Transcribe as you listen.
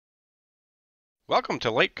Welcome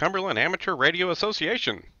to Lake Cumberland Amateur Radio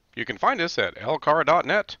Association. You can find us at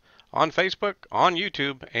LCARA.net, on Facebook, on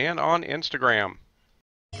YouTube, and on Instagram.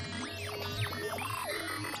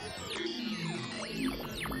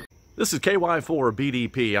 This is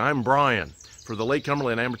KY4BDP. I'm Brian. For the Lake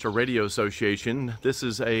Cumberland Amateur Radio Association, this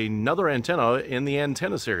is another antenna in the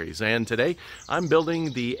antenna series. And today I'm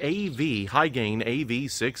building the high gain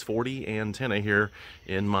AV-640 antenna here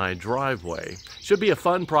in my driveway. Should be a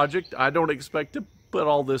fun project. I don't expect to put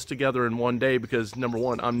all this together in one day because, number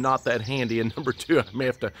one, I'm not that handy, and number two, I may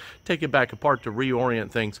have to take it back apart to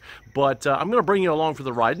reorient things. But I'm going to bring you along for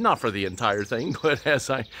the ride, not for the entire thing, but as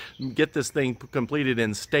I get this thing completed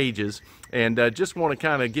in stages. And just want to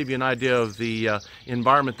kind of give you an idea of the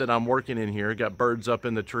environment that I'm working in here. Got birds up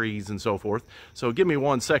in the trees and so forth. So give me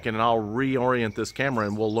 1 second and I'll reorient this camera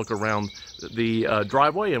and we'll look around the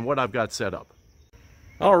driveway and what I've got set up.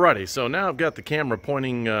 Alrighty, so now I've got the camera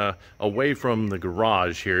pointing away from the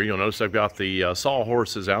garage here. You'll notice I've got the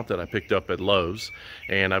sawhorses out that I picked up at Lowe's,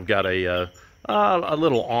 and I've got a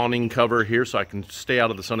little awning cover here so I can stay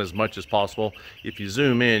out of the sun as much as possible. If you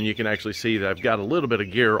zoom in, you can actually see that I've got a little bit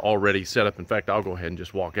of gear already set up. In fact, I'll go ahead and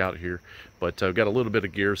just walk out here. But I've got a little bit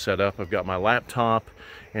of gear set up. I've got my laptop,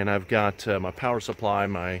 and I've got my power supply,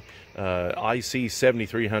 my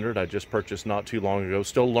IC7300 I just purchased not too long ago.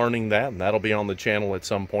 Still learning that, and that'll be on the channel at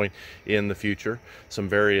some point in the future. Some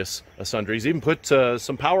various sundries. Even put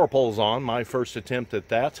some power poles on, my first attempt at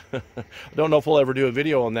that. I don't know if we'll ever do a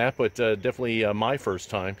video on that, but definitely my first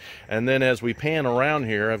time. And then as we pan around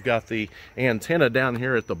here, I've got the antenna down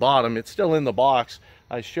here at the bottom. It's still in the box.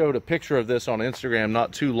 I showed a picture of this on Instagram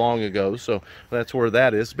not too long ago, so that's where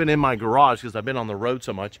that is. It's been in my garage because I've been on the road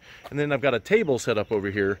so much. And then I've got a table set up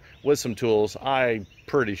over here with some tools. I'm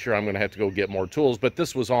pretty sure I'm going to have to go get more tools, but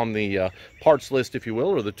this was on the parts list, if you will,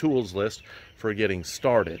 or the tools list for getting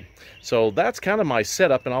started. So that's kind of my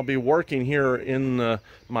setup, and I'll be working here in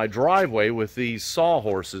my driveway with these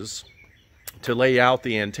sawhorses to lay out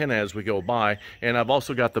the antenna as we go by. And I've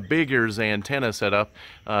also got the big ears antenna set up.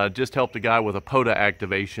 Just helped a guy with a POTA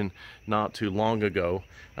activation not too long ago,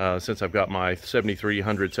 since I've got my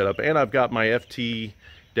 7300 set up, and I've got my FT-2DR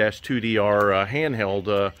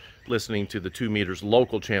handheld listening to the 2 meters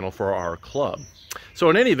local channel for our club.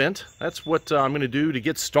 So in any event, that's what I'm going to do to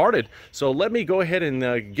get started. So let me go ahead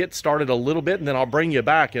and get started a little bit, and then I'll bring you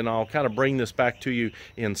back, and I'll kind of bring this back to you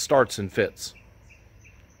in starts and fits.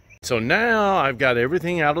 So now I've got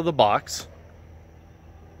everything out of the box,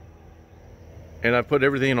 and I put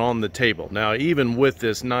everything on the table. Now, even with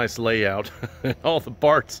this nice layout, all the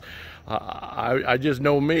parts, I just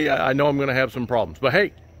know me, I know I'm going to have some problems. But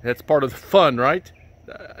hey, that's part of the fun, right?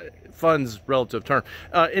 Fun's relative term.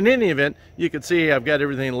 In any event, you can see I've got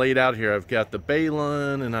everything laid out here. I've got the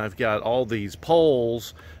balun, and I've got all these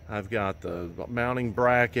poles. I've got the mounting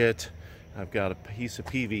bracket. I've got a piece of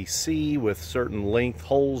PVC with certain length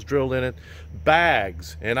holes drilled in it.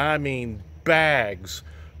 Bags, and I mean bags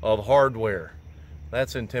of hardware.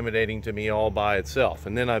 That's intimidating to me all by itself.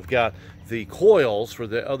 And then I've got the coils for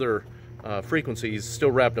the other frequencies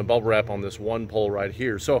still wrapped in bubble wrap on this one pole right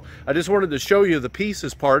here. So I just wanted to show you the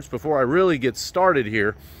pieces parts before I really get started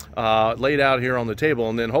here, laid out here on the table.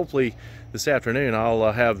 And then hopefully this afternoon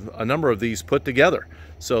I'll have a number of these put together.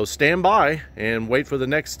 So stand by and wait for the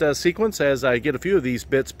next sequence as I get a few of these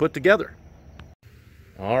bits put together.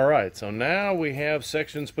 All right, so now we have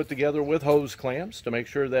sections put together with hose clamps to make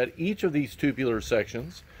sure that each of these tubular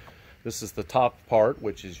sections, this is the top part,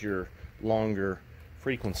 which is your longer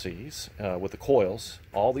frequencies with the coils.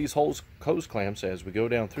 All these hose clamps as we go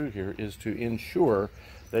down through here is to ensure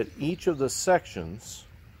that each of the sections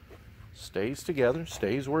stays together,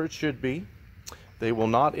 stays where it should be. They will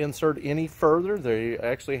not insert any further. They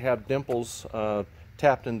actually have dimples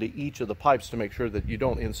tapped into each of the pipes to make sure that you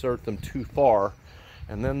don't insert them too far.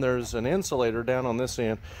 And then there's an insulator down on this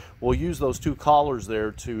end. We'll use those two collars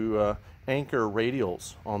there to anchor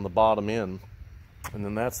radials on the bottom end. And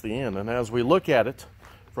then that's the end. And as we look at it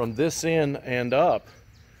from this end and up,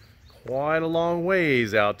 quite a long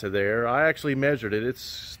ways out to there. I actually measured it.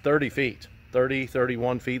 It's 30 feet, 30,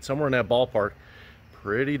 31 feet, somewhere in that ballpark.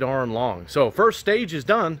 Pretty darn long. So first stage is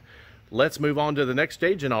done. Let's move on to the next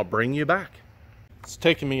stage and I'll bring you back. It's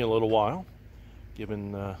taken me a little while,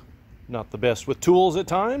 given not the best with tools at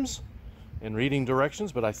times and reading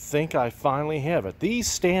directions, but I think I finally have it. These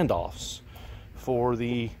standoffs for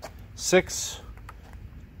the 6,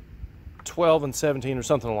 12, and 17 or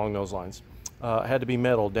something along those lines had to be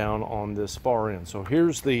metal down on this far end. So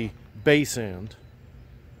here's the base end.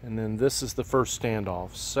 And then this is the first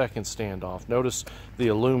standoff, second standoff. Notice the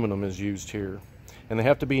aluminum is used here. And they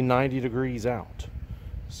have to be 90 degrees out.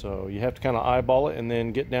 So you have to kind of eyeball it and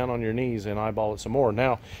then get down on your knees and eyeball it some more.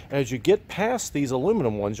 Now, as you get past these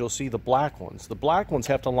aluminum ones, you'll see the black ones. The black ones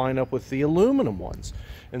have to line up with the aluminum ones.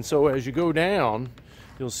 And so as you go down,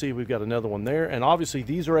 you'll see we've got another one there. And obviously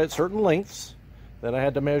these are at certain lengths that I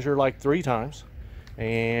had to measure like 3 times.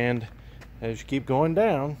 And as you keep going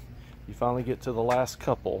down, you finally get to the last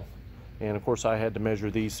couple. And of course I had to measure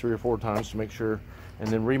these 3 or 4 times to make sure, and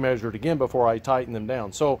then remeasure it again before I tighten them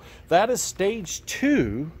down. So that is stage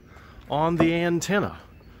 2 on the antenna.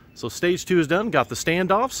 So stage 2 is done, got the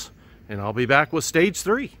standoffs, and I'll be back with stage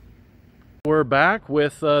 3. We're back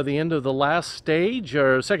with the end of the last stage,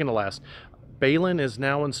 or second to last. Balun is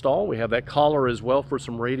now installed. We have that collar as well for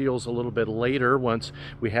some radials a little bit later once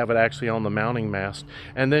we have it actually on the mounting mast.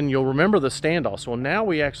 And then you'll remember the standoff. So now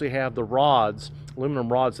we actually have the rods,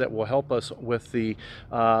 aluminum rods, that will help us with the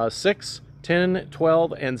 6, 10,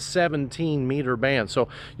 12, and 17 meter band. So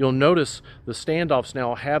you'll notice the standoffs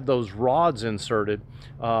now have those rods inserted,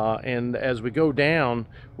 and as we go down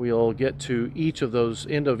we'll get to each of those,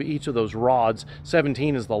 end of each of those rods.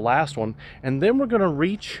 17 is the last one, and then we're going to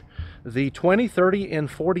reach the 20, 30, and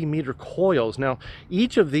 40 meter coils. Now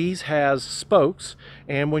each of these has spokes,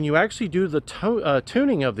 and when you actually do the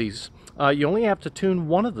tuning of these, you only have to tune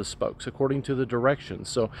one of the spokes according to the directions.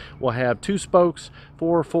 So we'll have 2 spokes,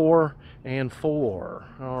 4, 4, and 4.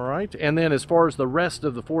 All right, and then as far as the rest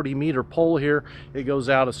of the 40 meter pole here, it goes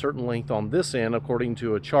out a certain length on this end according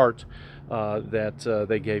to a chart that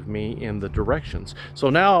they gave me in the directions. So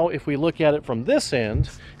now if we look at it from this end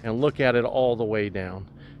and look at it all the way down,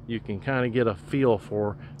 you can kind of get a feel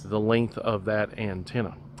for the length of that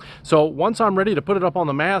antenna. So once I'm ready to put it up on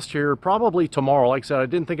the mast here, probably tomorrow, like I said, I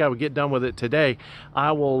didn't think I would get done with it today,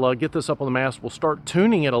 I will get this up on the mast. We'll start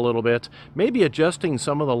tuning it a little bit, maybe adjusting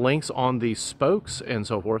some of the lengths on the spokes and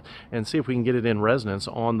so forth, and see if we can get it in resonance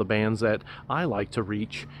on the bands that I like to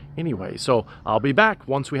reach anyway. So I'll be back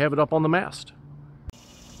once we have it up on the mast.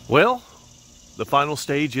 Well, the final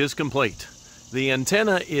stage is complete. The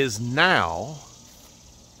antenna is now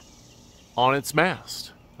on its mast.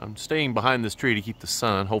 I'm staying behind this tree to keep the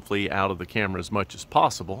sun hopefully out of the camera as much as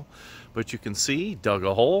possible, but you can see, dug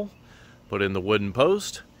a hole, put in the wooden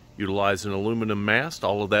post, utilized an aluminum mast,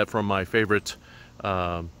 all of that from my favorite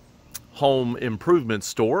home improvement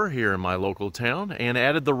store here in my local town, and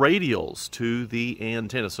added the radials to the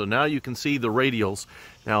antenna. So now you can see the radials.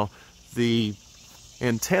 Now the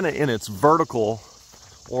antenna in its vertical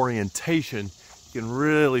orientation, you can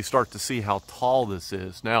really start to see how tall this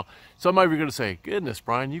is. Now, some of you are going to say, goodness,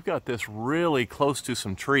 Brian, you've got this really close to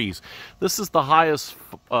some trees. This is the highest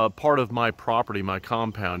part of my property, my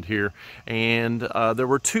compound here, and there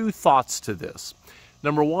were 2 thoughts to this.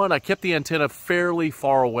 Number one, I kept the antenna fairly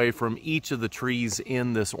far away from each of the trees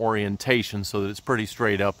in this orientation so that it's pretty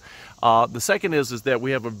straight up. The second is that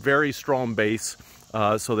we have a very strong base,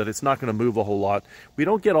 so that it's not going to move a whole lot. We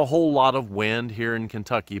don't get a whole lot of wind here in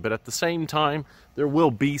Kentucky, but at the same time, there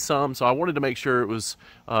will be some, so I wanted to make sure it was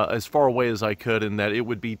as far away as I could and that it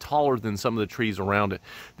would be taller than some of the trees around it.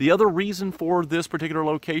 The other reason for this particular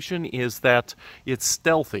location is that it's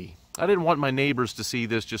stealthy. I didn't want my neighbors to see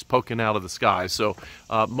this just poking out of the sky, so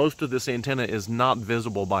most of this antenna is not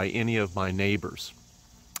visible by any of my neighbors.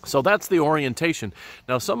 So that's the orientation.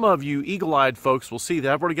 Now some of you eagle-eyed folks will see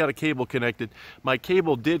that I've already got a cable connected. My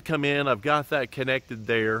cable did come in, I've got that connected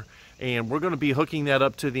there, and we're going to be hooking that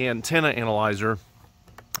up to the antenna analyzer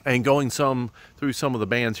and going through some of the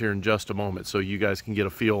bands here in just a moment so you guys can get a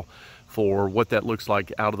feel for what that looks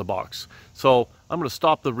like out of the box. So I'm going to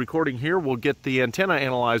stop the recording here. We'll get the antenna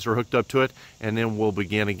analyzer hooked up to it, and then we'll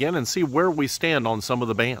begin again and see where we stand on some of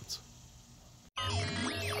the bands.